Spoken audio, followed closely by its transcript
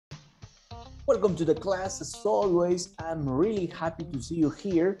Welcome to the class. As always, I'm really happy to see you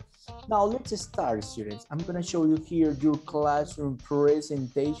here. Now let's start, students. I'm gonna show you here your classroom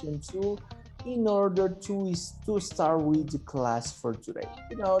presentation tool in order to start with the class for today.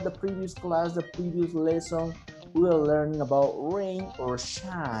 You know, the previous class, the previous lesson, we were learning about rain or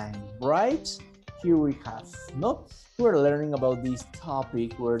shine, right? Here we have, no? We're learning about this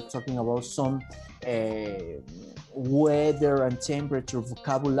topic. We're talking about some weather and temperature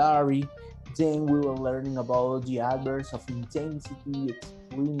vocabulary. Then we were learning about the adverbs of intensity,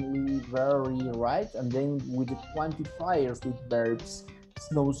 extremely, very, right? And then with the quantifiers with verbs,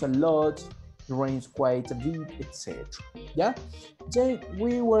 snows a lot, rains quite a bit, etc. Yeah? Then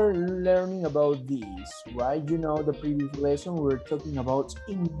we were learning about this, right? You know, the previous lesson we were talking about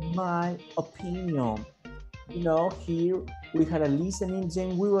in my opinion. You know, here we had a listening,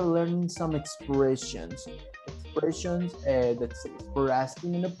 then we were learning some expressions that's for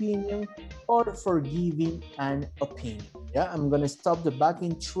asking an opinion or for giving an opinion. Yeah, I'm gonna stop the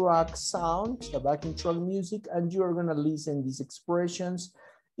backing track sound, the backing track music, and you're gonna listen these expressions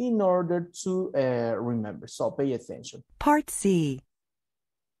in order to remember. So pay attention. Part C.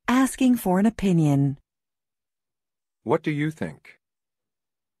 Asking for an opinion. What do you think?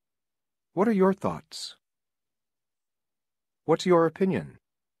 What are your thoughts? What's your opinion?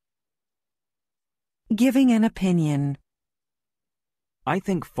 Giving an opinion. I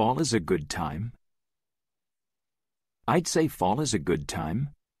think fall is a good time. I'd say fall is a good time.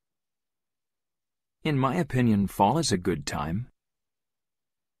 In my opinion, fall is a good time.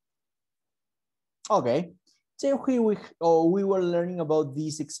 Okay, so here we were learning about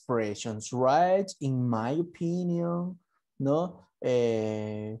these expressions, right? In my opinion, no?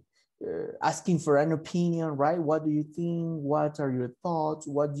 Asking for an opinion, right? What do you think? What are your thoughts?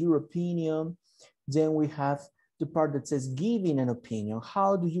 What's your opinion? Then we have the part that says giving an opinion.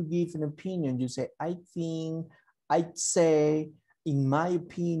 How do you give an opinion? You say, I think, I'd say, in my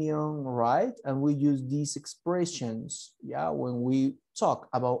opinion, right? And we use these expressions, yeah, when we talk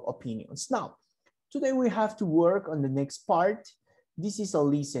about opinions. Now, today we have to work on the next part. This is a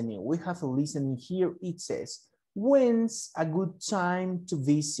listening. We have a listening here. It says, when's a good time to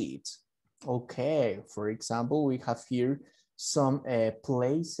visit? Okay, for example, we have here some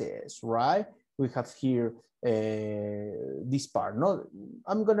places, right? We have here this part. No,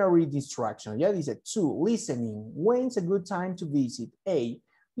 I'm gonna read the instruction. Yeah, this is 2, listening. When's a good time to visit? A,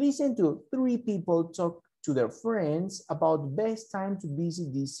 listen to 3 people talk to their friends about the best time to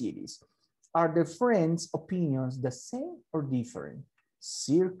visit these cities. Are the friends' opinions the same or different?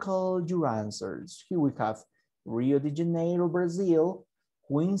 Circle your answers. Here we have Rio de Janeiro, Brazil,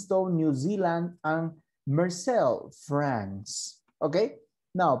 Queenstown, New Zealand, and Marseille, France. Okay,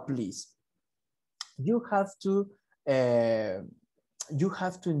 now please, you have to in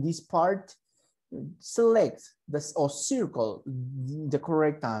this part select this or circle the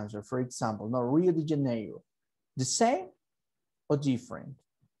correct answer. For example, now Rio de Janeiro, the same or different?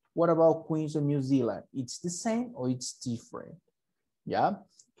 What about Queenstown, New Zealand? It's the same or it's different? Yeah,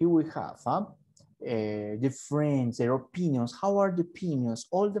 here we have the friends, their opinions. How are the opinions?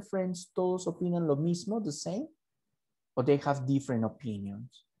 All the friends todos opinan lo mismo, the same? Or they have different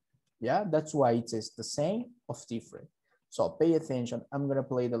opinions? Yeah, that's why it says the same or different. So pay attention. I'm gonna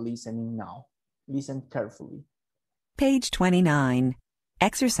play the listening now. Listen carefully. Page 29.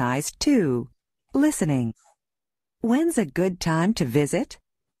 Exercise 2. Listening. When's a good time to visit?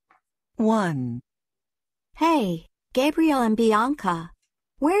 1. Hey, Gabriel and Bianca.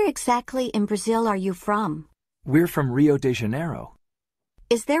 Where exactly in Brazil are you from? We're from Rio de Janeiro.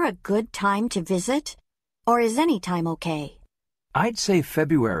 Is there a good time to visit? Or is any time okay? I'd say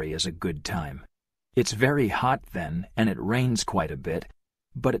February is a good time. It's very hot then, and it rains quite a bit,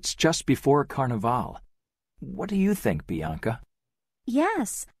 but it's just before Carnival. What do you think, Bianca?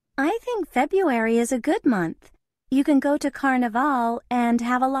 Yes, I think February is a good month. You can go to Carnival and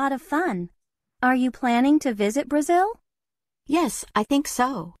have a lot of fun. Are you planning to visit Brazil? Yes, I think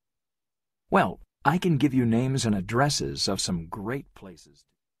so. Well, I can give you names and addresses of some great places.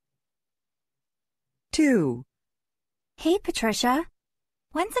 2. Hey, Patricia.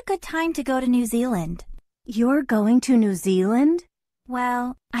 When's a good time to go to New Zealand? You're going to New Zealand?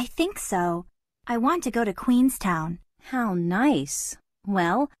 Well, I think so. I want to go to Queenstown. How nice.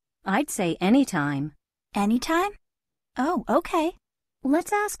 Well, I'd say anytime. Anytime? Oh, okay.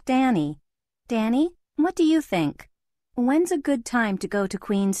 Let's ask Danny. Danny, what do you think? When's a good time to go to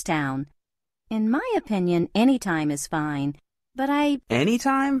Queenstown? In my opinion, any time is fine, but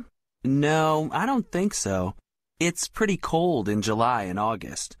Anytime? No, I don't think so. It's pretty cold in July and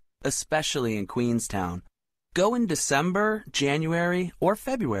August, especially in Queenstown. Go in December, January, or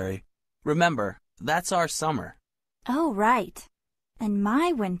February. Remember, that's our summer. Oh, right. And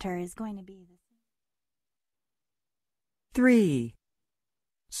my winter is going to be the 3.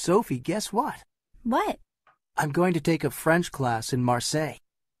 Sophie, guess what? What? I'm going to take a French class in Marseille.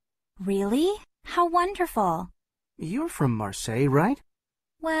 Really? How wonderful. You're from Marseille, right?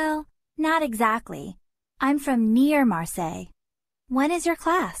 Well, not exactly. I'm from near Marseille. When is your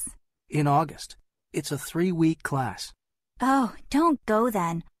class? In August. It's a 3-week class. Oh, don't go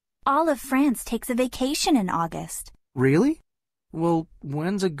then. All of France takes a vacation in August. Really? Well,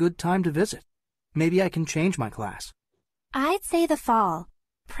 when's a good time to visit? Maybe I can change my class. I'd say the fall.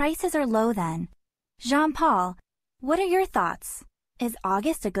 Prices are low then. Jean-Paul, what are your thoughts? Is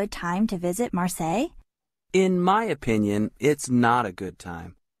August a good time to visit Marseille? In my opinion, it's not a good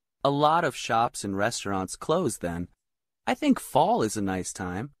time. A lot of shops and restaurants close then. I think fall is a nice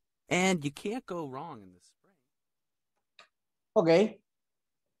time, and you can't go wrong in the spring. Okay.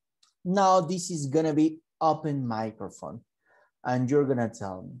 Now this is gonna be open microphone, and you're gonna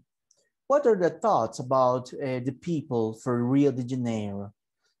tell me, what are the thoughts about the people for Rio de Janeiro?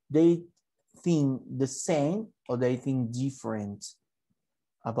 They think the same or they think different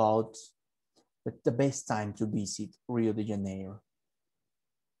about the best time to visit Rio de Janeiro?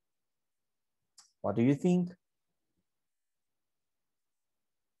 What do you think?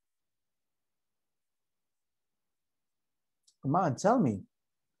 Come on, tell me.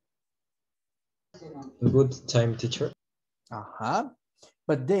 Good time, teacher.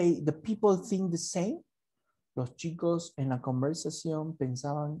 But the people think the same. Los chicos en la conversación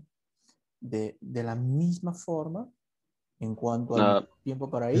pensaban de la misma forma en cuanto al tiempo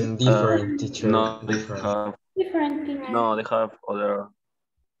para ir. Different, teacher. No, Different. they have other.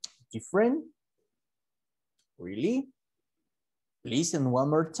 Different? Really? Listen one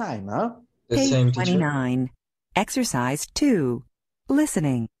more time, huh? The Page same, teacher. 29. Exercise 2.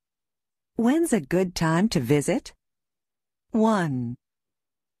 Listening. When's a good time to visit? 1.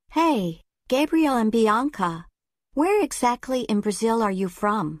 Hey, Gabriel and Bianca. Where exactly in Brazil are you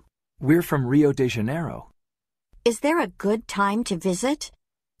from? We're from Rio de Janeiro. Is there a good time to visit?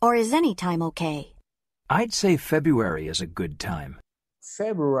 Or is any time okay? I'd say February is a good time.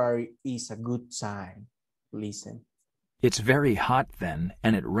 February is a good time. Listen. It's very hot then,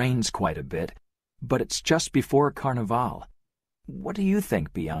 and it rains quite a bit, but it's just before Carnival. What do you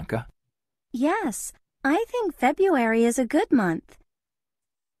think, Bianca? Yes, I think February is a good month.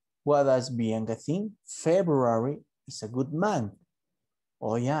 What does Bianca think? February is a good month.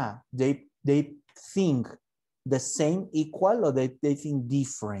 Oh yeah, they think the same, equal, or they think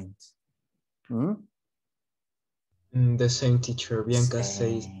different? The same, teacher. Bianca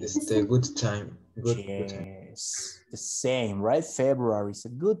says it's the good time. Good time. Yes, the same, right? February is a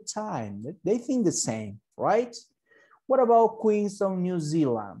good time. They think the same, right? What about Queenstown, New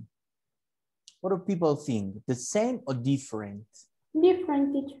Zealand? What do people think? The same or different?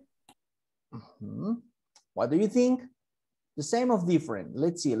 Different, teacher. What do you think? The same or different?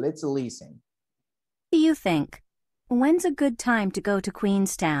 Let's see, let's listen. What do you think? When's a good time to go to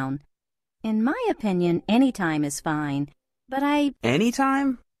Queenstown? In my opinion, any time is fine, but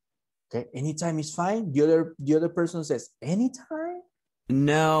Anytime? Okay, anytime is fine. The other person says anytime?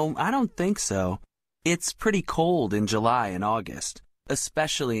 No, I don't think so. It's pretty cold in July and August,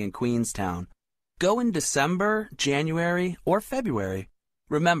 especially in Queenstown. Go in December, January, or February.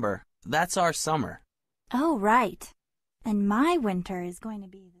 Remember, that's our summer. Oh, right. And my winter is going to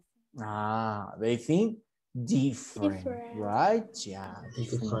be They think different. Right? Yeah,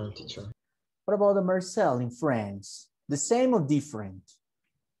 Different, teacher. What about the Marcel in France? The same or different?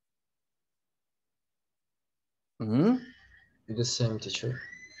 The same, teacher.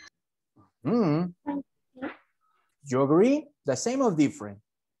 You agree? The same or different?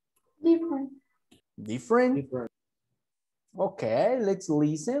 Different. Different? Okay, let's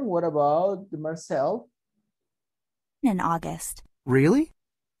listen. What about the Marcel? in August. Really?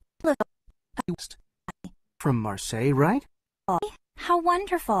 From Marseille, right? How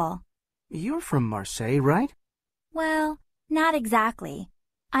wonderful. You're from Marseille, right? Well, not exactly.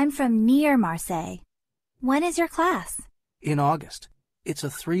 I'm from near Marseille. When is your class? In August. It's a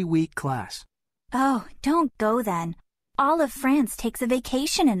 3-week class. Oh, don't go then. All of France takes a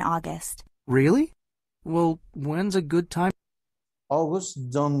vacation in August. Really? Well, when's a good time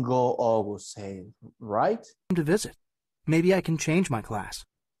August, don't go August, hey, right? to visit? Maybe I can change my class.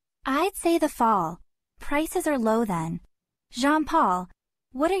 I'd say the fall. Prices are low then. Jean-Paul,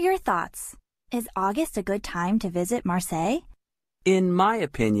 what are your thoughts? Is August a good time to visit Marseille? In my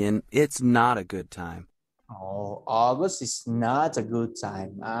opinion, it's not a good time. Oh, August is not a good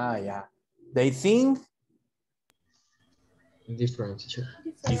time. Yeah. They think? Different, teacher.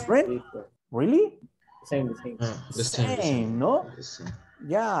 Different? Really? Same, same. The same. ¿no? The same.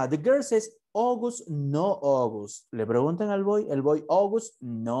 Yeah, the girl says August, no August. Le preguntan al boy, el boy August,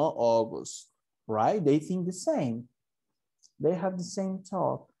 no August. Right? They think the same. They have the same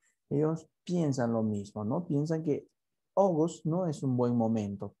thought. Ellos piensan lo mismo, ¿no? Piensan que August no es un buen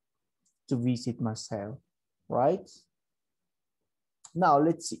momento to visit Marcel, right? Now,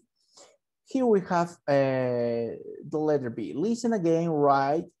 let's see. Here we have the letter B. Listen again,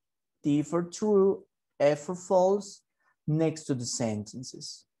 write T for true, F for false, next to the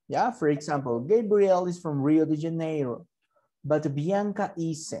sentences. Yeah, for example, Gabriel is from Rio de Janeiro, but Bianca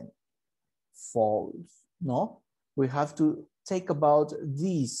isn't. False, no? We have to take about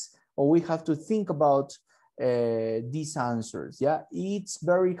this, or we have to think about these answers, yeah? It's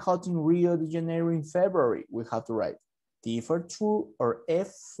very hot in Rio de Janeiro in February. We have to write T for true or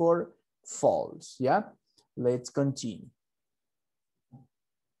F for false, yeah? Let's continue.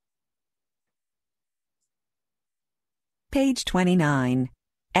 Page 29,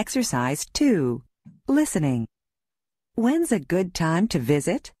 Exercise 2, Listening. When's a good time to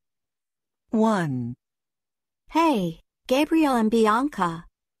visit? 1. Hey, Gabriel and Bianca,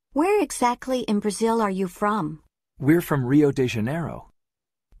 where exactly in Brazil are you from? We're from Rio de Janeiro.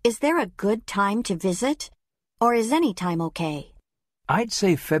 Is there a good time to visit? Or is any time okay? I'd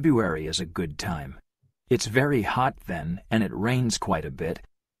say February is a good time. It's very hot then, and it rains quite a bit,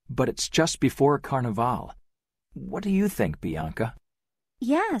 but it's just before Carnival. What do you think, Bianca?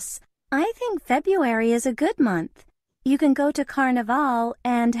 Yes, I think February is a good month. You can go to Carnival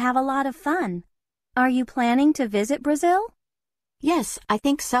and have a lot of fun. Are you planning to visit Brazil? Yes, I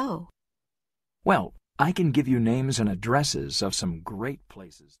think so. Well, I can give you names and addresses of some great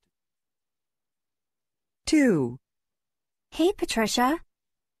places. 2. Hey, Patricia.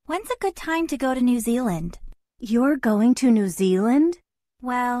 When's a good time to go to New Zealand? You're going to New Zealand?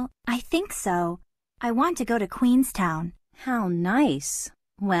 Well, I think so. I want to go to Queenstown. How nice.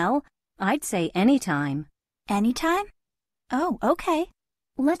 Well, I'd say anytime. Anytime? Oh, okay.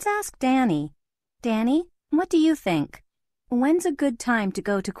 Let's ask Danny. Danny, what do you think? When's a good time to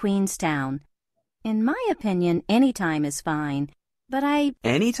go to Queenstown? In my opinion, anytime is fine, but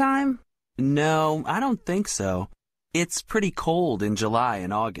Anytime? No, I don't think so. It's pretty cold in July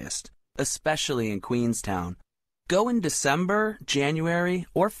and August, especially in Queenstown. Go in December, January,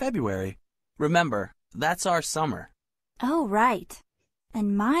 or February. Remember, that's our summer. Oh, right.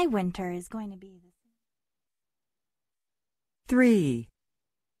 And my winter is going to be... 3.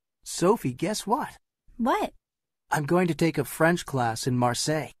 Sophie, guess what? What? I'm going to take a French class in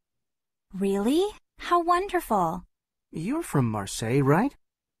Marseille. Really? How wonderful. You're from Marseille, right?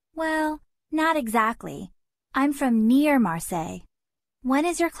 Well, not exactly. I'm from near Marseille. When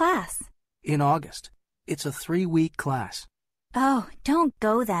is your class? In August. It's a 3-week class. Oh, don't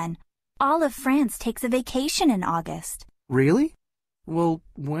go then. All of France takes a vacation in August. Really? Well,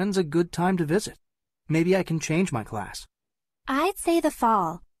 when's a good time to visit? Maybe I can change my class. I'd say the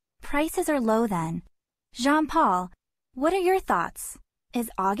fall. Prices are low then. Jean-Paul, what are your thoughts? Is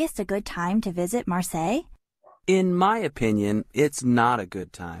August a good time to visit Marseille? In my opinion, it's not a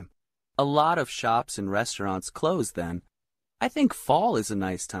good time. A lot of shops and restaurants close then. I think fall is a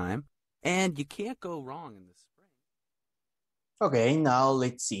nice time, and you can't go wrong in the spring. Okay, now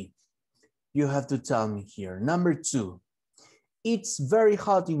let's see. You have to tell me here. Number 2. It's very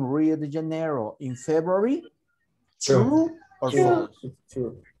hot in Rio de Janeiro in February. True or false?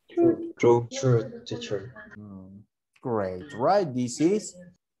 True, teacher. Great, right? This is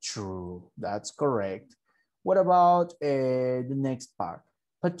true. That's correct. What about the next part?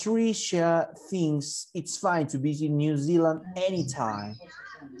 Patricia thinks it's fine to visit New Zealand anytime.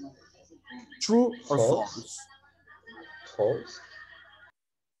 True or false? False.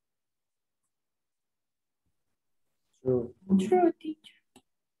 True, teacher.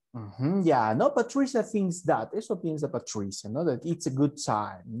 Yeah, no, Patricia thinks that. Eso piensa Patricia, no, that it's a good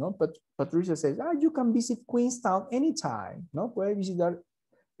time, no? But Patricia says, you can visit Queenstown anytime, no? Puedes visitar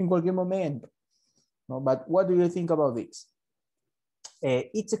en cualquier momento, no? But what do you think about this?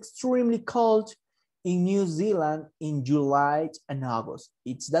 It's extremely cold in New Zealand in July and August.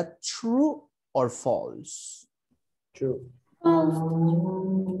 Is that true or false? True.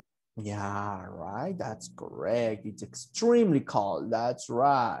 Yeah, right. That's correct. It's extremely cold. That's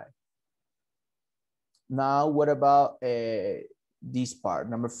right. Now, what about this part,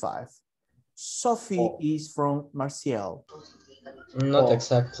 number 5? Sophie is from Marseille. Not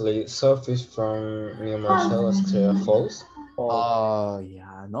exactly. Sophie's from near Marcel, false. Oh,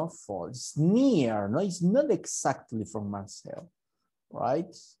 yeah, not false. It's near. No, it's not exactly from Marseille,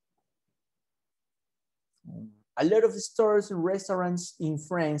 right? A lot of stores and restaurants in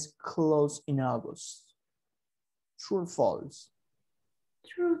France close in August. True or false?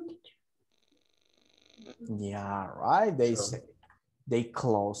 True, teacher. Yeah, right. They True. say they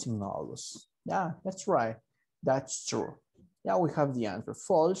close in August. Yeah, that's right. That's true. Yeah, we have the answer.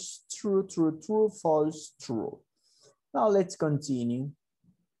 False, true, true, true, false, true. Now let's continue.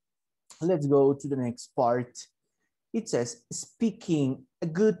 Let's go to the next part. It says, speaking a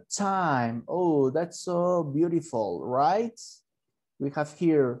good time. Oh, that's so beautiful, right? We have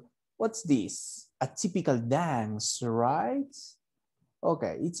here, what's this? A typical dance, right?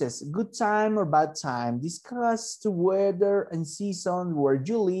 Okay, it says, good time or bad time. Discuss the weather and season where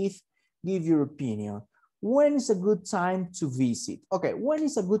you live. Give your opinion. When is a good time to visit? Okay, when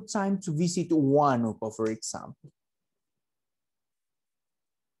is a good time to visit Huánuco, for example?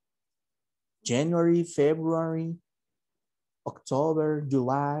 January, February, October,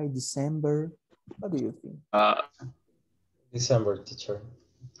 July, December. What do you think? December, teacher.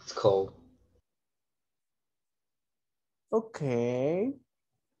 It's cold. Okay.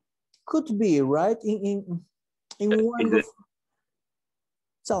 Could be, right? In one.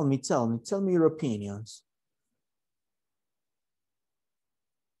 Tell me your opinions.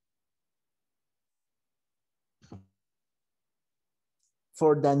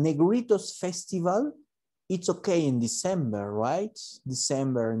 For the Negritos festival, it's okay in December, right?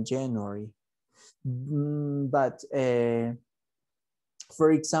 December and January. But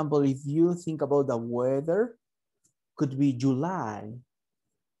for example, if you think about the weather, could be July,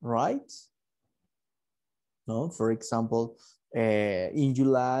 right? No, for example, in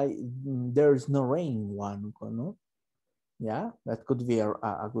July, there's no rain in Huánuco, no? Yeah, that could be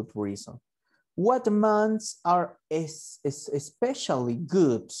a good reason. What months are especially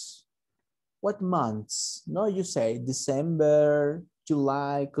good? What months? No, you say December,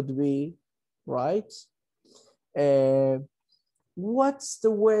 July could be, right? What's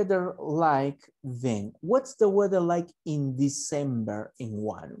the weather like then? What's the weather like in December in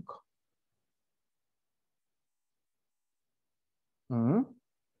Huánuco? Hmm?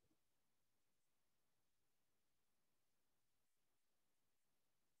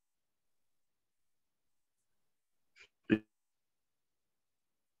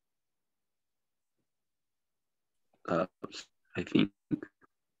 I think.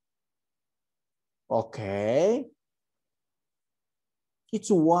 Okay.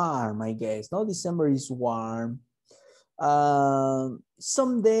 It's warm, I guess. No, December is warm.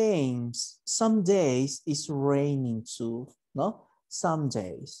 Some days it's raining too. No, some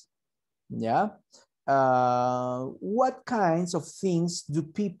days. Yeah. What kinds of things do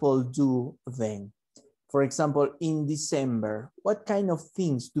people do then? For example, in December, what kind of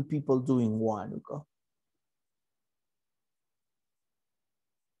things do people do in Huánuco?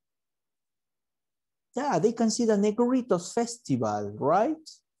 Yeah, they can see the Negritos festival, right?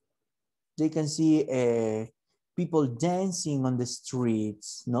 They can see people dancing on the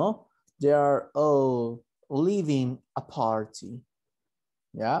streets, no? They are all living a party,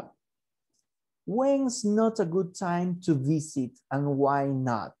 yeah? When's not a good time to visit and why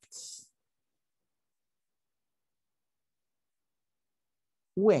not?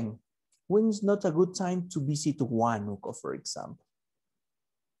 When's not a good time to visit Huánuco, for example?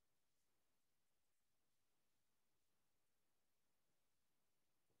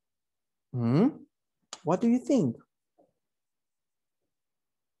 What do you think?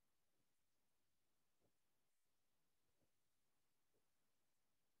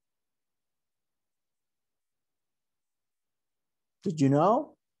 Did you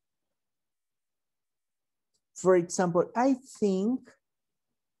know? For example, I think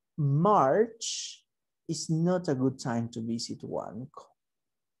March is not a good time to visit Huánuco.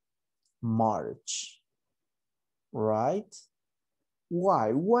 March, right?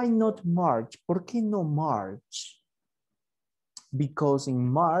 Why? Why not March? ¿Por qué no March? Because in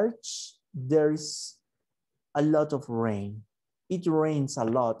March, there's a lot of rain. It rains a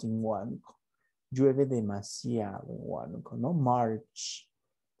lot in Huánuco. Llueve demasiado en Huánuco, ¿no? March,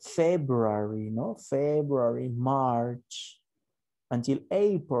 February, ¿no? February, March, until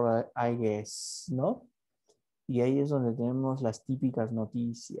April, I guess, ¿no? Y ahí es donde tenemos las típicas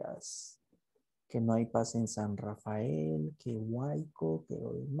noticias. Que no hay paz en San Rafael, que Huayco, que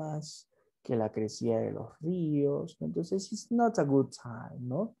lo demás, que la crecida de los ríos. Entonces, it's not a good time,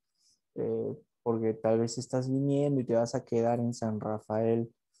 ¿no? Porque tal vez estás viniendo y te vas a quedar en San Rafael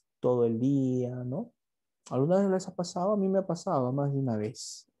todo el día, ¿no? ¿Alguna vez les ha pasado? A mí me ha pasado más de una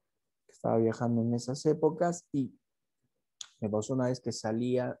vez. Estaba viajando en esas épocas y me pasó una vez que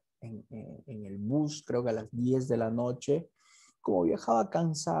salía en el bus, creo que a las 10 de la noche. Como viajaba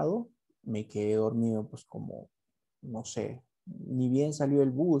cansado, me quedé dormido pues como no sé, ni bien salió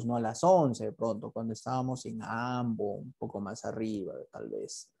el bus, ¿no? A las 11 de pronto, cuando estábamos en Ambo, un poco más arriba, tal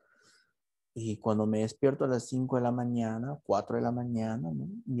vez. Y cuando me despierto a las 5 de la mañana, 4 de la mañana, ¿no?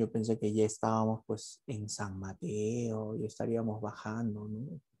 Yo pensé que ya estábamos pues en San Mateo, ya estaríamos bajando,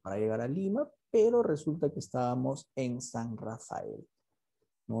 ¿no? Para llegar a Lima, pero resulta que estábamos en San Rafael,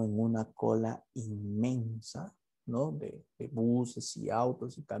 ¿no? En una cola inmensa, ¿no? De buses y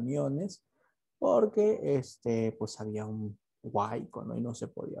autos y camiones, porque pues había un huaico, ¿no? Y no se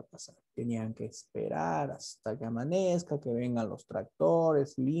podía pasar. Tenían que esperar hasta que amanezca, que vengan los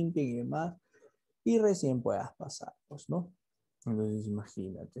tractores, limpien y demás, y recién puedas pasar, pues, ¿no? Entonces,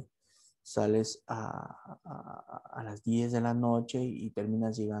 imagínate, sales a las 10 de la noche y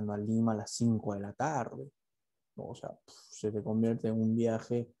terminas llegando a Lima a las 5 de la tarde, ¿no? O sea, se te convierte en un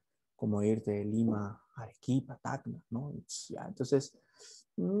viaje como irte de Lima a Arequipa, Tacna, ¿no? Ya, entonces,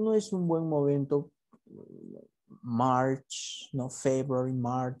 no es un buen momento. March, ¿no? February,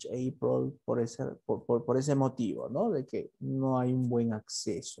 March, April, por ese motivo, ¿no? De que no hay un buen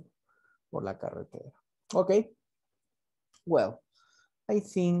acceso por la carretera. Okay, well, I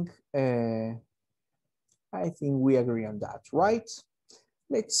think we agree on that, right?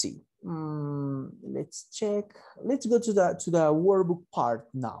 Let's see. Let's check. Let's go to the workbook part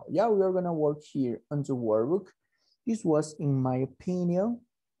now. Yeah, we are gonna work here on the workbook. This was, in my opinion,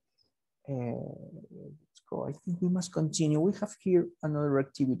 let's go. I think we must continue. We have here another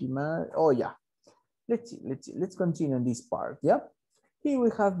activity, man. Oh yeah. Let's see. Let's continue on this part. Yeah. Here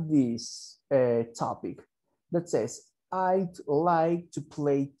we have this topic that says, I'd like to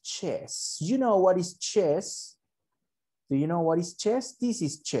play chess. You know what is chess? Do you know what is chess? This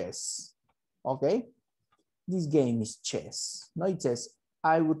is chess. Okay. This game is chess. Now it says,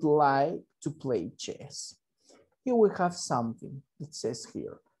 I would like to play chess. Here we have something. It says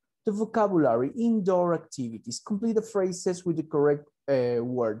here, the vocabulary, indoor activities. Complete the phrases with the correct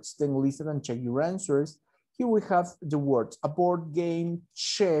words, then listen and check your answers. Here we have the words, a board game,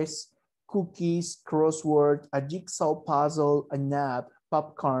 chess, cookies, crossword, a jigsaw puzzle, a nap,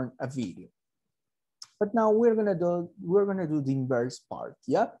 popcorn, a video. But now we're gonna do the inverse part,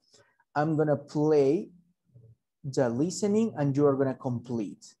 yeah? I'm gonna play the listening and you're gonna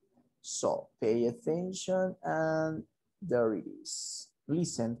complete. So pay attention and there it is.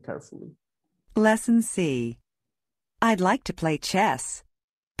 Listen carefully. Lesson C. I'd like to play chess.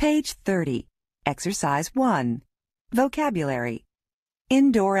 Page 30. Exercise 1. Vocabulary.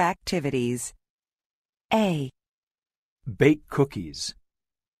 Indoor activities. A. Bake cookies.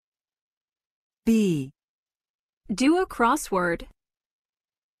 B. Do a crossword.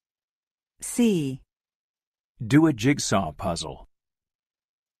 C. Do a jigsaw puzzle.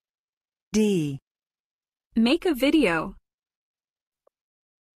 D. Make a video.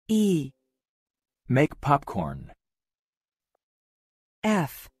 E. Make popcorn.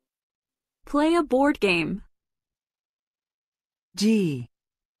 F. Play a board game. G.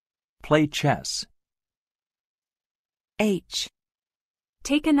 Play chess. H.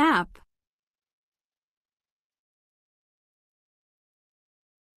 Take a nap.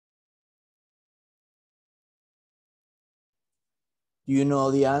 Do you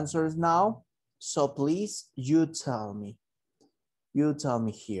know the answers now? So please, you tell me. You tell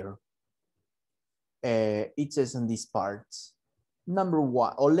me here. It says in this part. Number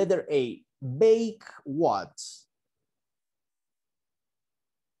 1, or letter A, bake what?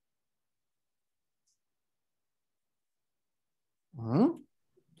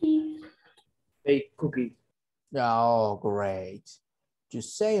 Bake cookies. Oh, great.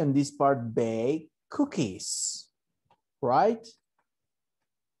 Just say on this part, bake cookies, right?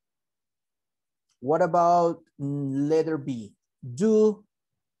 What about letter B? Do.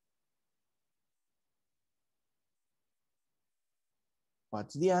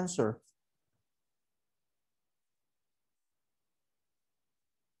 What's the answer?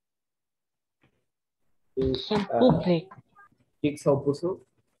 Jigsaw puzzle.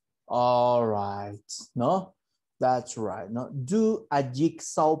 All right. No, that's right. No, do a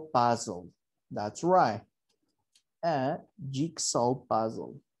jigsaw puzzle. That's right. A jigsaw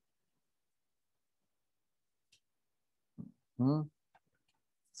puzzle.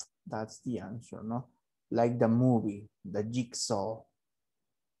 That's the answer, no? Like the movie, the jigsaw.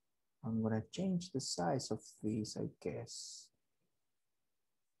 I'm gonna change the size of this, I guess.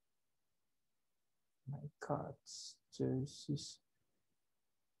 My cards. This is,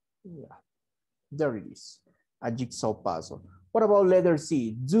 yeah, there it is. A jigsaw puzzle. What about letter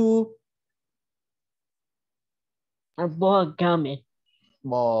C? Do A board game.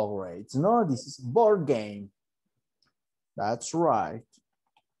 All right. No, this is board game. That's right.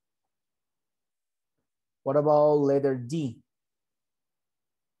 What about letter D?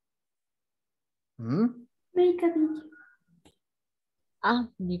 Make a video.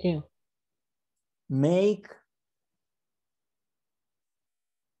 Video. Make.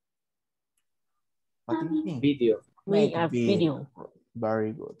 What do you think? Video. Make a video.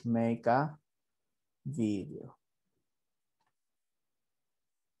 Very good. Make a video.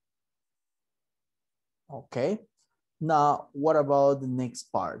 Okay. Now, what about the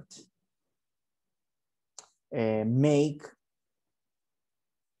next part? Make.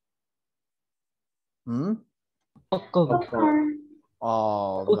 Popcorn.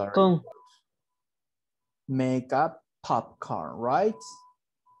 Oh, very good. Make a popcorn, right?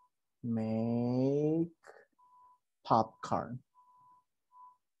 Make popcorn.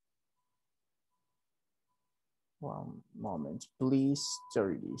 One moment, please.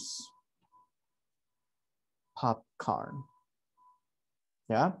 There it is. Popcorn.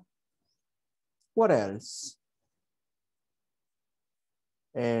 Yeah. What else?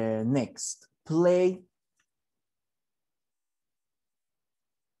 Next, play.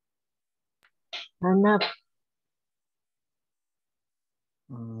 A nap.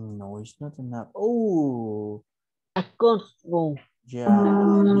 No, it's not a nap. Oh. A crossword. Yeah,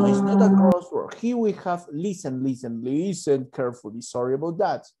 no, it's not a crossword. Here we have, listen carefully. Sorry about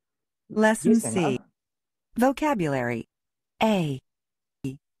that. Lesson C. Vocabulary. A.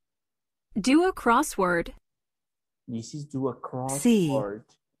 Do a crossword. This is do a crossword. C.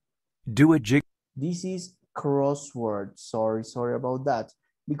 Do a jig. This is crossword. Sorry about that.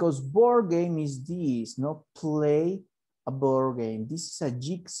 Because board game is this, not play a board game. This is a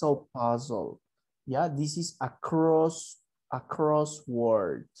jigsaw puzzle. Yeah, this is a crossword.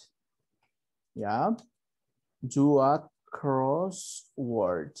 Yeah, do a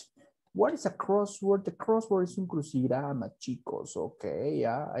crossword. What is a crossword? The crossword is un crucigrama, chicos. Okay,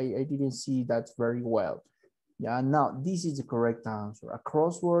 yeah, I didn't see that very well. Yeah, now this is the correct answer. A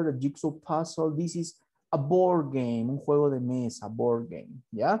crossword, a jigsaw puzzle. This is a board game, un juego de mesa, board game.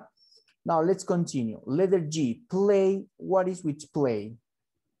 Yeah. Now let's continue. Letter G, play. What is with play?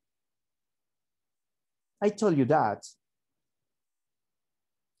 I told you that.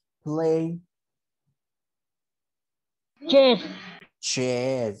 Play. Chess.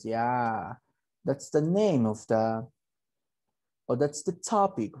 Chess, yeah. That's the name of the, or that's the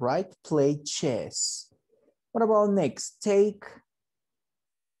topic, right? Play chess. What about next? Take.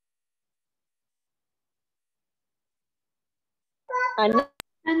 A nap.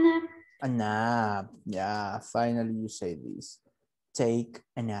 A nap. Yeah, finally you say this. Take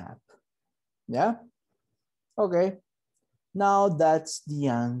a nap. Yeah? Okay. Now that's the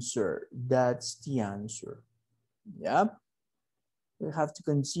answer. That's the answer. Yeah? We have to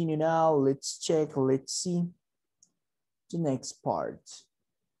continue now. Let's check. Let's see the next part.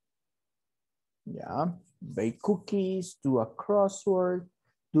 Yeah. Bake cookies, do a crossword,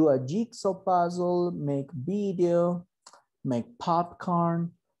 do a jigsaw puzzle, make video, make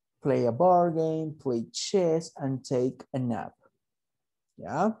popcorn, play a board game, play chess, and take a nap.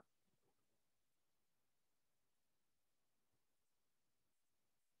 Yeah.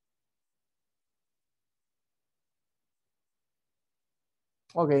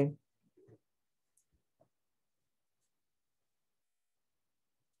 Okay.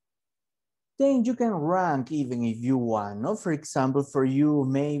 Then you can rank even if you want, no? For example, for you,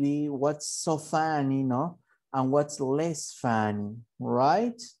 maybe what's so funny, no? And what's less funny,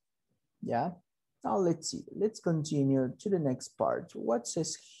 right? Yeah. Now let's see. Let's continue to the next part. What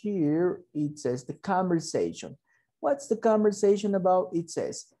says here? It says the conversation. What's the conversation about? It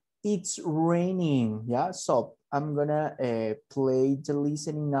says, it's raining. Yeah. So I'm gonna play the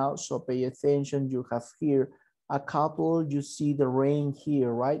listening now. So pay attention. You have here a couple. You see the rain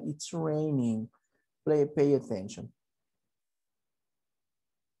here, right? It's raining. Pay attention.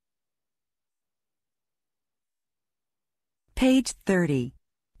 Page 30.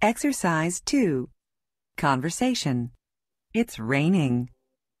 Exercise 2. Conversation. It's raining.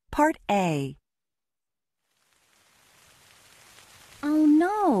 Part A. Oh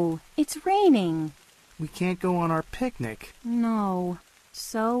no, it's raining. We can't go on our picnic. No.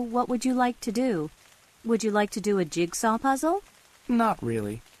 So what would you like to do? Would you like to do a jigsaw puzzle? Not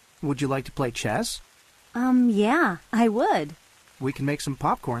really. Would you like to play chess? Yeah, I would. We can make some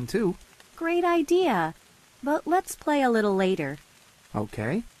popcorn too. Great idea. But let's play a little later.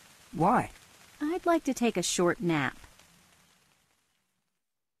 Okay. Why? I'd like to take a short nap.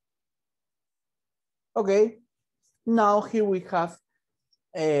 Okay. Now here we have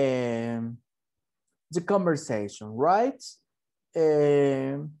the conversation, right?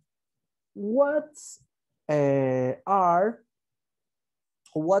 What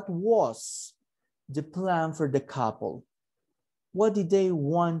was the plan for the couple. What did they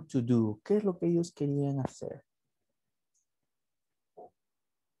want to do? ¿Qué es lo que ellos querían hacer?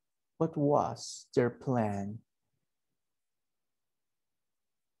 What was their plan?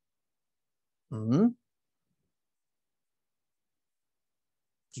 Do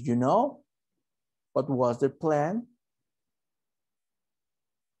you know? What was their plan?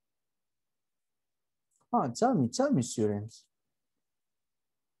 Oh, tell me, students.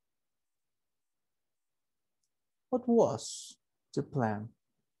 What was the plan?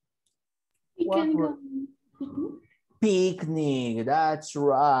 Picnic, that's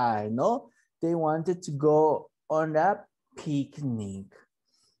right, no? They wanted to go on a picnic.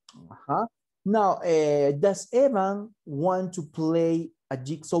 Now, does Evan want to play a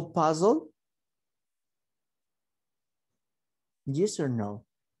jigsaw puzzle? Yes or no?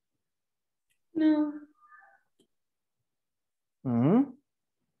 No.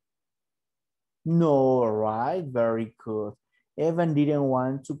 No, right, very good. Evan didn't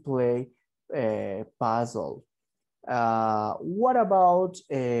want to play a puzzle. What about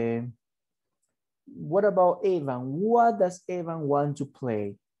Evan? What does Evan want to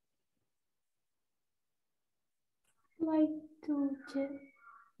play? Like to chess.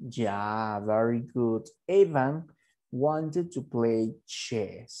 Yeah, very good. Evan wanted to play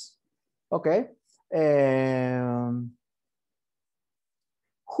chess. Okay.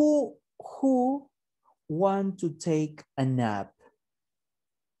 Who want to take a nap?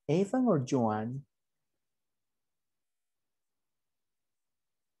 Evan or Joanne?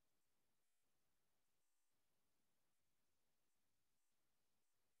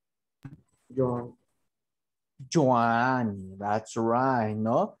 Joanne, that's right,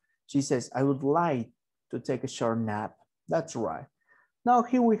 no? She says, I would like to take a short nap. That's right. Now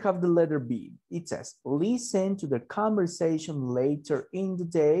here we have the letter B. It says, listen to the conversation later in the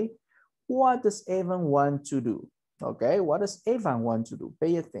day. What does Evan want to do? Okay, what does Evan want to do?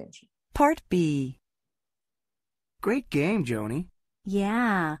 Pay attention. Part B. Great game, Joni.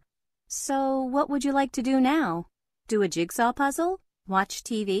 Yeah. So what would you like to do now? Do a jigsaw puzzle? Watch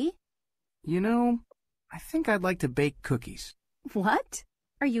TV? You know, I think I'd like to bake cookies. What?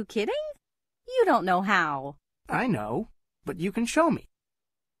 Are you kidding? You don't know how. I know, but you can show me.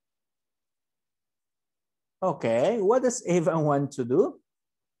 Okay, what does Evan want to do?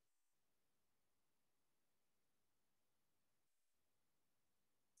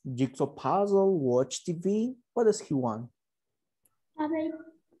 Jigsaw puzzle, watch TV. What does he want? Bake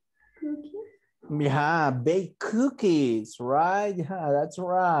cookies. Yeah, bake cookies, right? Yeah, that's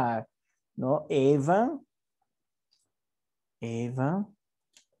right. No, Evan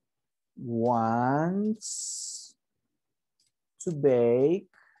wants to bake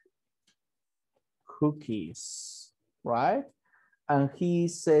cookies, right? And he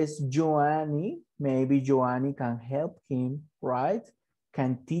says, Joanny, maybe Joanny can help him, right?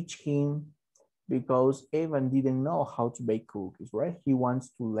 Can teach him, because Evan didn't know how to bake cookies, right? He wants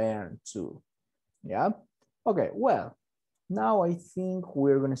to learn too, yeah? Okay, well, now I think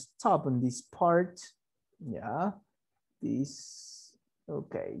we're gonna stop on this part, yeah? This,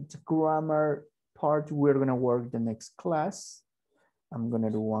 okay, the grammar part, we're gonna work the next class. I'm gonna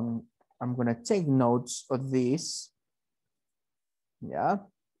take notes of this, yeah?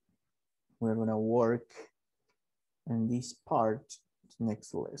 We're gonna work on this part,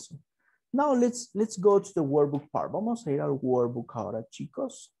 next lesson. Now let's go to the workbook part. Vamos a ir al workbook ahora,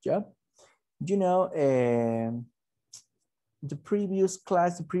 chicos, yeah? You know, the previous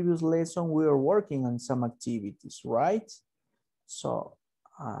class, the previous lesson, we were working on some activities, right? So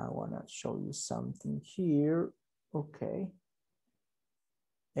I wanna show you something here, okay?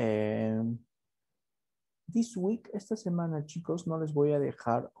 This week, esta semana, chicos, no les voy a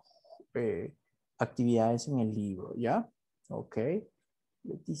dejar actividades en el libro, ¿ya? Ok.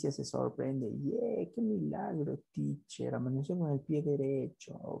 Leticia se sorprende. ¡Yeah! ¡Qué milagro, teacher! Amaneció con el pie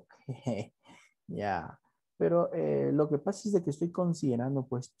derecho. Ok. Ya. Pero lo que pasa es de que estoy considerando,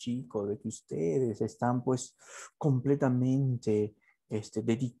 pues, chicos, de que ustedes están, pues, completamente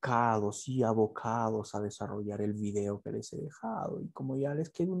dedicados y abocados a desarrollar el video que les he dejado. Y como ya les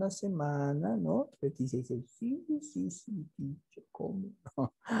queda una semana, ¿no? Leticia dice, sí, teacher, ¿cómo?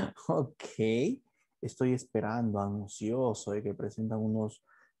 Ok. Estoy esperando, ansioso, de que presentan unos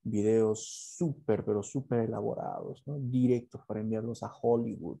videos súper, pero súper elaborados, ¿no? Directos para enviarlos a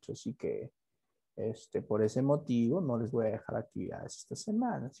Hollywood. Así que, por ese motivo, no les voy a dejar actividades esta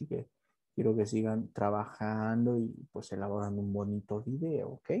semana. Así que quiero que sigan trabajando y, pues, elaborando un bonito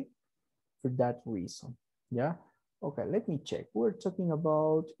video, ¿ok? For that reason, ¿ya? Okay, let me check. We're talking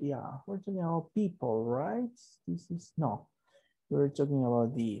about, yeah, we're talking about people, right? This is, no. We're talking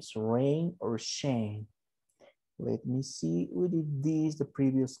about this, rain or shine. Let me see, we did this the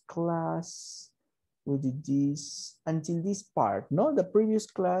previous class. We did this until this part. No, the previous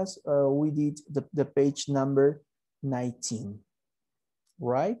class, we did the page number 19,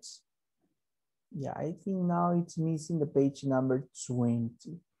 right? Yeah, I think now it's missing the page number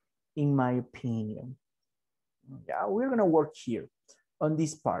 20, in my opinion. Yeah, we're gonna work here on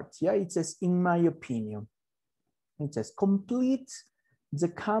this part. Yeah, it says, in my opinion. It says, complete the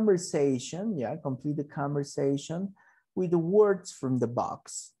conversation. Yeah, complete the conversation with the words from the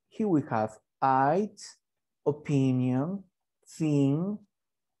box. Here we have I'd, opinion, thing,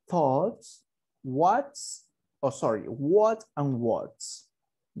 thoughts, what's, oh sorry, what and what's.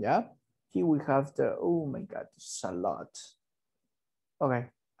 Yeah, here we have the, oh my God, it's a lot. Okay,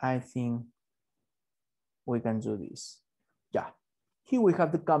 I think we can do this. Yeah, here we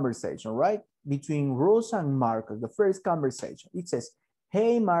have the conversation, right? Between Rosa and Marcos, the first conversation. It says,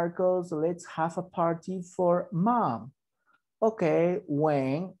 hey Marcos, let's have a party for mom. Okay,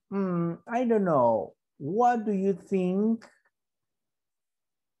 when? I don't know. What do you think?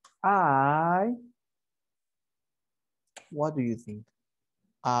 What do you think?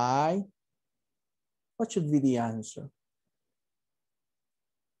 What should be the answer?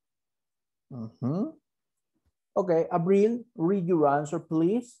 Okay, Abril, read your answer,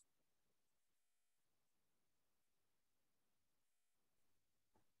 please.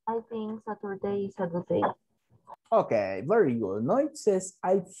 I think Saturday is a good day. Okay, very good. Now it says,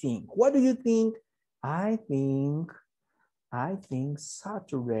 I think. What do you think? I think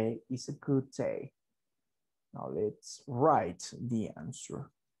Saturday is a good day. Now let's write the answer.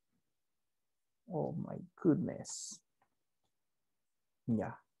 Oh my goodness.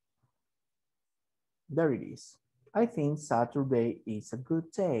 Yeah. There it is. I think Saturday is a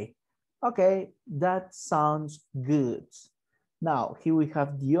good day. Okay, that sounds good. Now, here we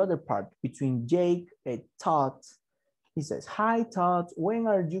have the other part between Jake and Todd. He says, hi, Todd, when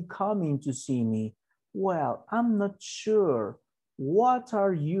are you coming to see me? Well, I'm not sure. What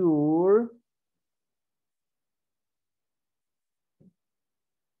are your...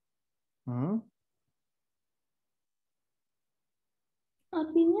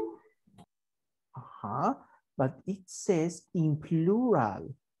 Opinion? But it says in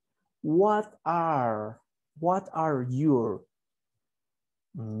plural. What are your...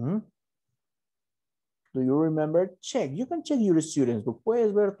 Do you remember? Check. You can check your student's book.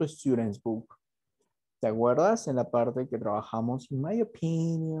 Puedes ver tu student's book. ¿Te acuerdas en la parte que trabajamos? In my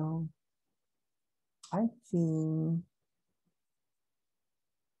opinion, I think.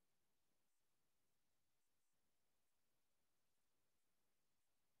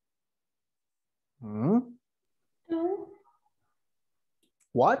 No.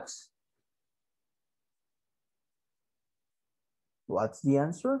 What? What's the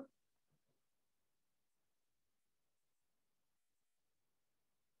answer?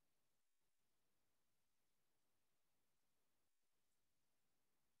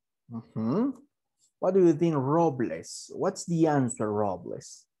 What do you think, Robles? What's the answer,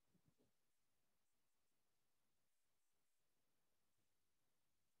 Robles?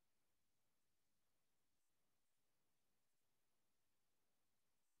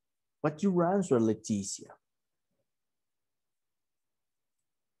 What's your answer, Leticia?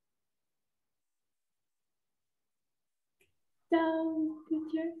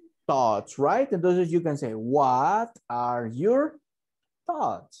 Thoughts, right? Entonces you can say, what are your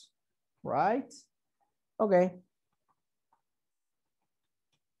thoughts, right? Okay.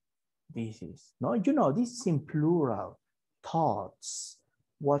 This is, no, you know, this is in plural. Thoughts.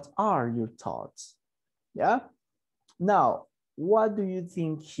 What are your thoughts? Yeah? Now, what do you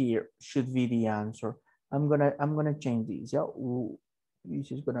think here should be the answer? I'm gonna change this. Yeah,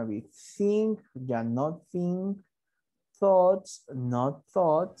 this is gonna be think, yeah, not think. Thoughts, not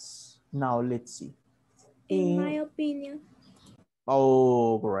thoughts. Now let's see. In my opinion.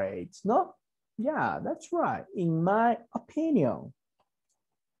 Oh, great. No, yeah, that's right. In my opinion.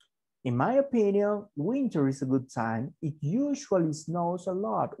 In my opinion, winter is a good time. It usually snows a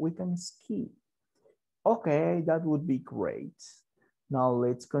lot. We can ski. Okay, that would be great. Now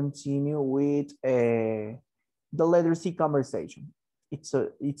let's continue with the letter C conversation. It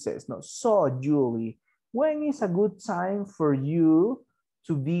says, no, so Julie, when is a good time for you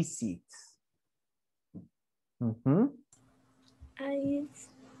to visit?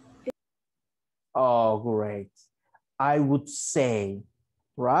 Oh, great. I would say,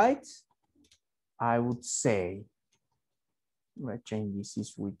 right? I would say, I'm gonna change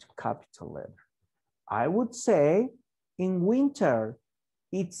this with capital letter. I would say in winter,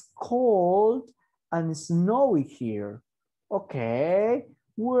 it's cold and snowy here. Okay,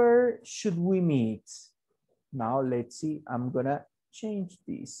 where should we meet? Now let's see, I'm gonna change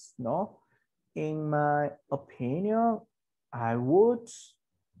this, no? In my opinion, I would.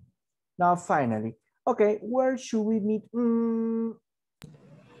 Now finally, okay, where should we meet?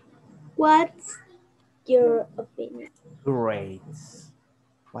 What's your opinion? Great.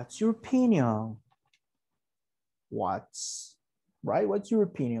 What's your opinion? What's your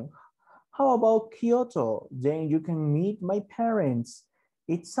opinion? How about Kyoto? Then you can meet my parents.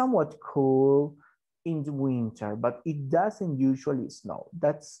 It's somewhat cool in the winter, but it doesn't usually snow.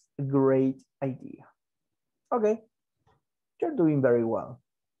 That's a great idea. Okay, you're doing very well.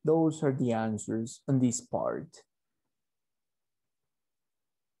 Those are the answers on this part.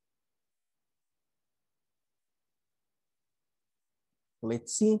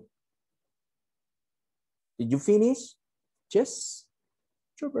 Let's see. Did you finish? Yes.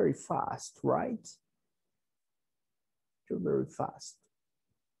 You're very fast, right? You're very fast.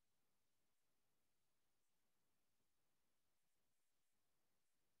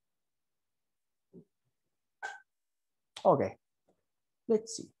 Okay,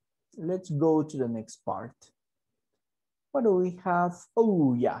 let's see. Let's go to the next part. What do we have?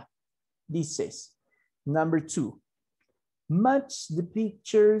 Oh, yeah. This says, number 2. Match the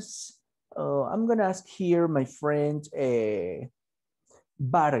pictures. I'm going to ask here my friend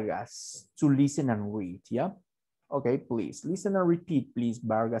Vargas to listen and read, yeah? Okay, please listen and repeat, please,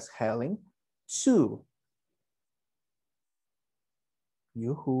 Vargas Helen. 2.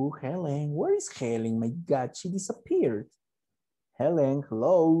 Yoo-hoo, Helen. Where is Helen? My God, she disappeared. Helen,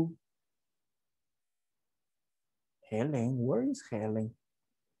 hello. Helen, where is Helen?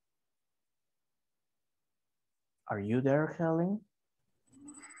 Are you there, Helen?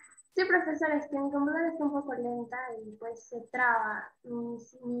 Sí, profesor, es que mi computadora está un poco lenta y pues se traba. Mi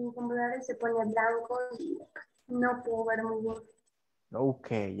computadora se pone blanco y no puedo ver muy bien.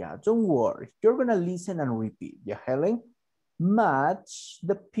 Okay, yeah, don't worry. You're gonna listen and repeat. Yeah, Helen? Match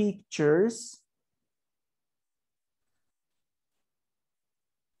the pictures.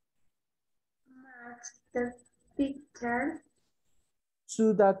 Match the picture.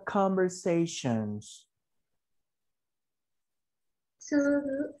 To the conversations.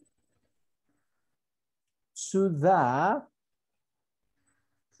 To the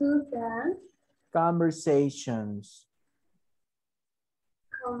conversations.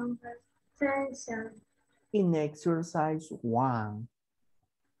 Conversation. In exercise 1.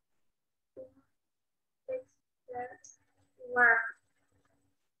 Exercise 1.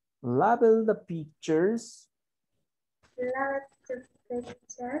 Label the pictures. Label the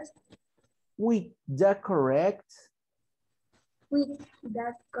pictures. With the correct.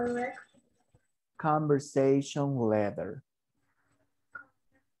 Conversation letter.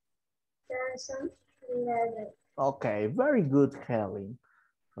 Okay, very good, Helen.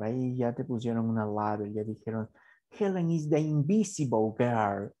 Right, ya te pusieron una label, ya dijeron, Helen is the invisible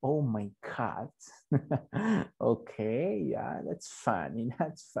girl. Oh my God. Okay, yeah, that's funny,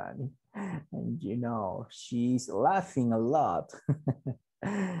 that's funny. And you know, she's laughing a lot.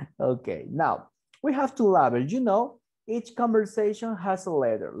 Okay, now we have to label, you know, each conversation has a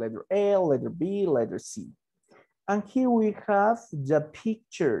letter, letter A, letter B, letter C. And here we have the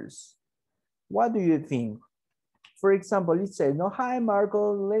pictures. What do you think? For example, it says, no, hi,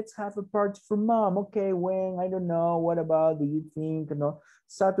 Marco, let's have a party for mom. Okay, when? I don't know. What about, do you think? No,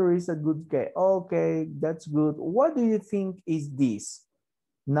 Saturday is a good day. Okay, that's good. What do you think is this?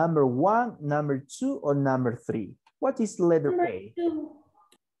 Number 1, number 2, or number 3? What is letter Number A? 2.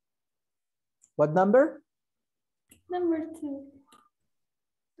 What number? Number 2.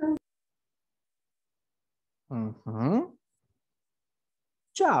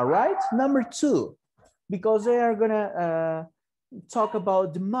 Yeah, right? Number 2. Because they are gonna talk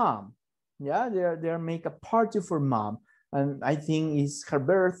about the mom. Yeah, they're make a party for mom. And I think it's her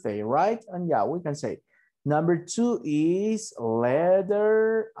birthday, right? And yeah, we can say number 2 is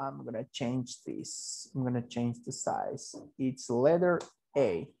letter. I'm gonna change this. I'm gonna change the size. It's letter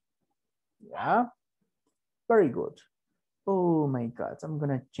A. Yeah, very good. Oh my God, I'm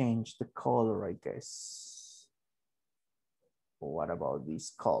gonna change the color, I guess. What about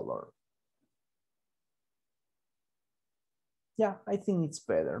this color? Yeah, I think it's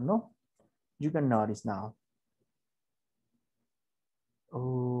better, no? You can notice now.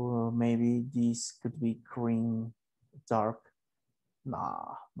 Oh, maybe this could be green, dark.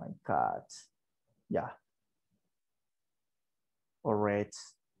 Nah, my God. Yeah. Or red.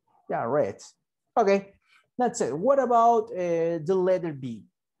 Yeah, red. Okay, that's it. What about the letter B?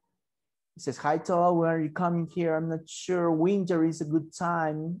 It says, hi, Toa, where are you coming here? I'm not sure. Winter is a good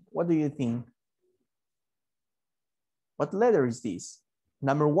time. What do you think? What letter is this?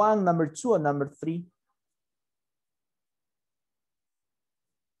 Number 1, number 2, or number 3?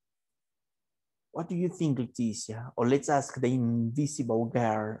 What do you think, Leticia? Or let's ask the invisible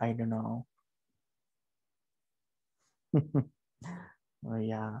girl. I don't know. Oh,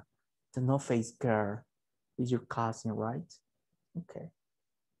 yeah. The no-face girl is your cousin, right? Okay.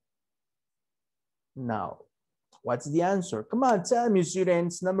 Now, what's the answer? Come on, tell me,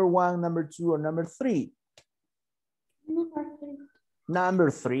 students. Number 1, number 2, or number 3? Number 3.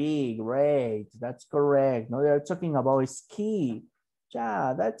 Number 3, great. That's correct. No, they're talking about ski.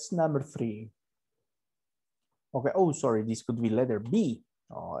 Yeah, that's number 3. Okay, oh, sorry, this could be letter B.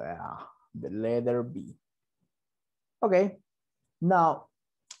 Oh, yeah, the letter B. Okay, now,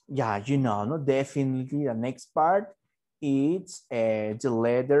 yeah, you know, no, definitely the next part is the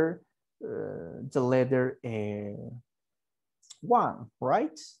letter 1,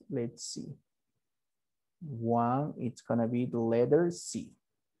 right? Let's see. 1, it's gonna be the letter C,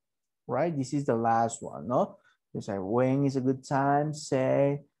 right? This is the last one, no? You say, when is a good time?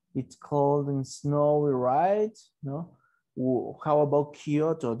 Say, it's cold and snowy, right? No? How about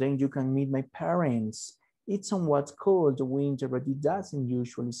Kyoto? Then you can meet my parents. It's somewhat cold in winter, but it doesn't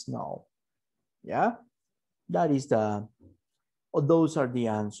usually snow. Yeah? That is those are the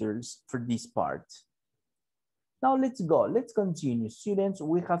answers for this part. Now let's go, let's continue. Students,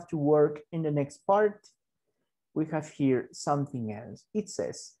 we have to work in the next part. We have here something else. It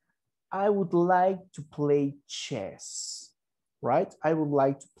says, I would like to play chess, right? I would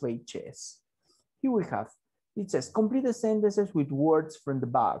like to play chess. Here we have, it says, complete the sentences with words from the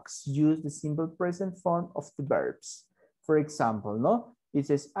box. Use the simple present form of the verbs. For example, no? It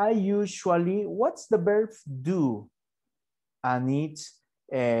says, I usually, what's the verb do? And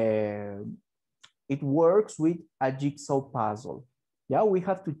it works with a jigsaw puzzle. Yeah, we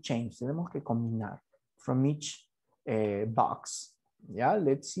have to change. Tenemos que combinar from each box. Yeah,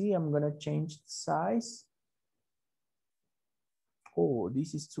 let's see. I'm gonna change the size. Oh,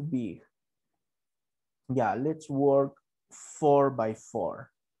 this is too big. Yeah, let's work 4 by 4.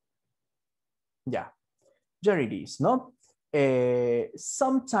 Yeah, there it is, no?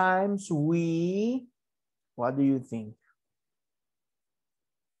 Sometimes we, what do you think?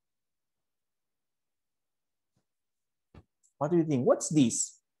 What do you think? What's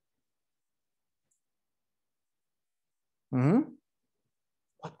this?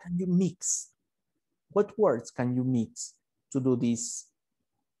 What can you mix? What words can you mix to do this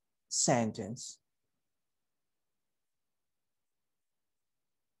sentence?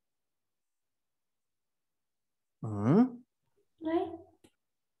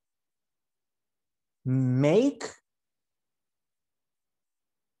 Make.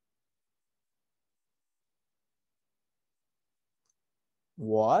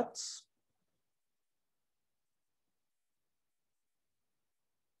 What?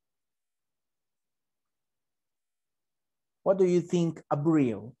 What do you think,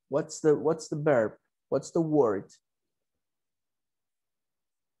 Abril? What's the verb? What's the word?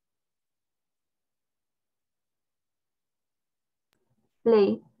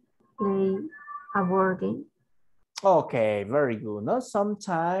 Play a board game. Okay, very good. No,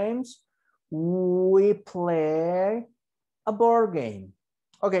 sometimes we play a board game.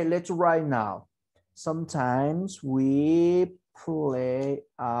 Okay, let's write now. Sometimes we play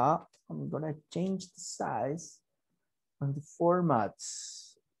I'm gonna change the size and the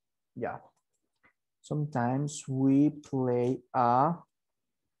formats. Yeah. Sometimes we play a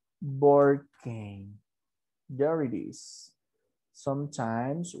board game. There it is.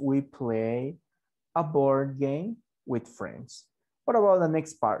 Sometimes we play a board game with friends. What about the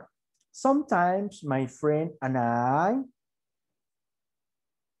next part? Sometimes my friend and I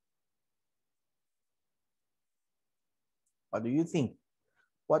what do you think?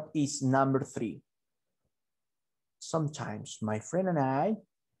 What is number 3? Sometimes my friend and I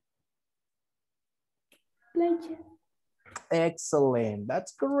Play chess. Excellent,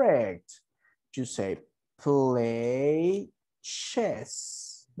 that's correct. You say play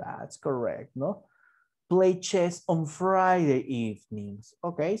chess. That's correct, no? Play chess on Friday evenings.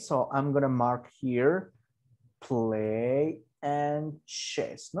 Okay, so I'm gonna mark here play and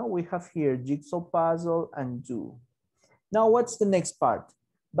chess. Now we have here jigsaw puzzle and do. Now what's the next part?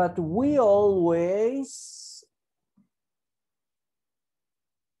 But we always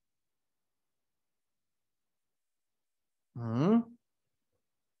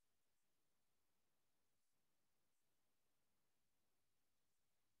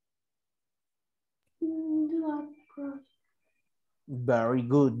Do a cross. Very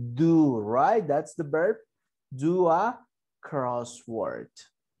good. Do, right? That's the verb. Do a crossword.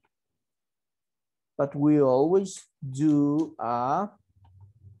 but we always do a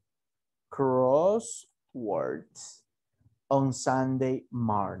crossword on Sunday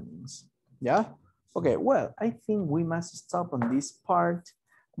mornings. Yeah? Okay, well, I think we must stop on this part.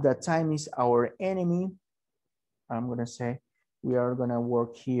 The time is our enemy. I'm gonna say we are gonna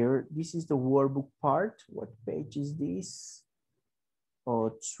work here. This is the workbook part. What page is this?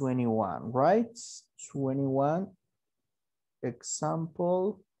 Oh, 21, right? 21,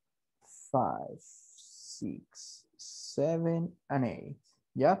 example 5, 6, 7, and 8.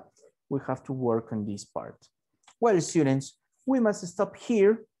 Yeah, we have to work on this part. Well, students, we must stop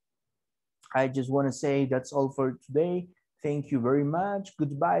here. I just want to say that's all for today. Thank you very much.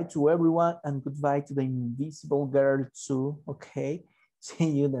 Goodbye to everyone and goodbye to the invisible girl too. Okay, see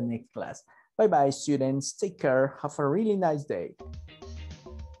you in the next class. Bye-bye, students. Take care. Have a really nice day.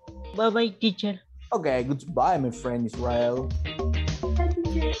 Bye-bye, teacher. Okay, goodbye, my friend Israel. Bye,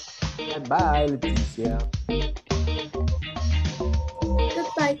 teacher. Bye, Leticia.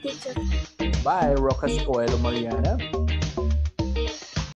 Goodbye, teacher. Bye, Rojas Coelho Mariana.